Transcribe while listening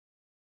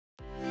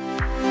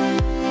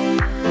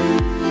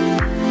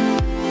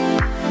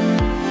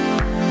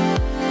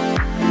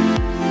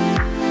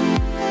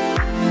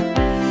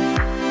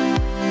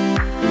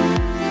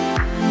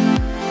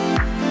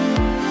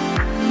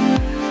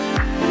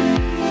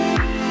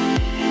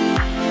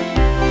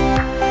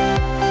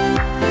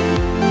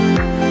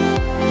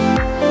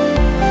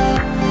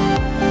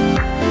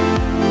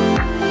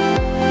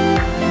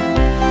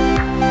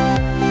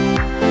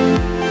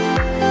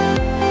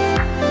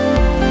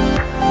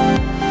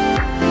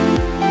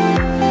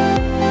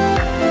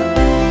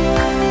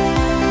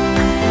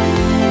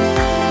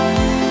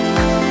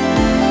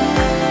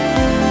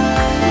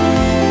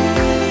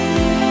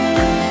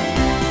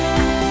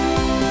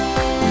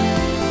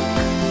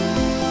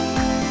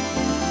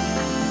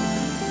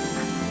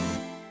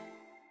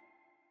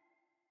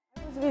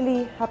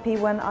happy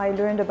when I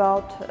learned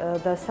about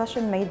the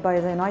session made by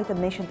the United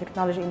Nations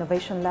Technology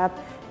Innovation Lab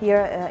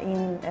here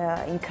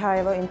in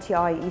Cairo in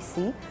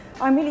TIEC.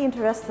 I'm really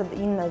interested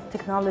in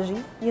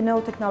technology. You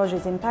know, technology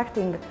is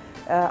impacting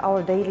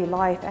our daily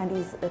life and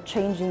is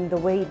changing the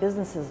way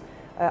businesses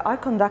are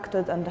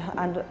conducted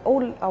and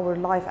all our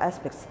life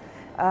aspects.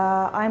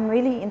 I'm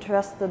really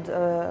interested,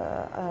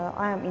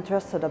 I am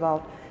interested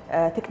about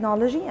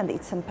technology and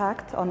its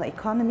impact on the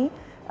economy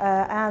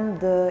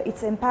and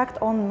its impact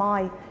on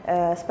my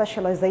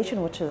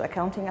specialization, which is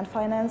accounting and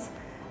finance.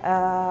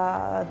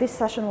 This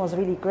session was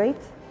really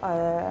great.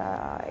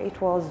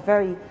 It was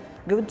very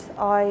good.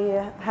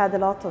 I had a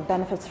lot of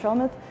benefits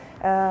from it.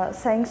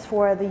 Thanks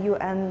for the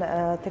UN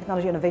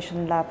Technology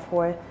Innovation Lab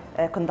for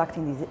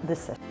conducting this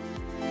session.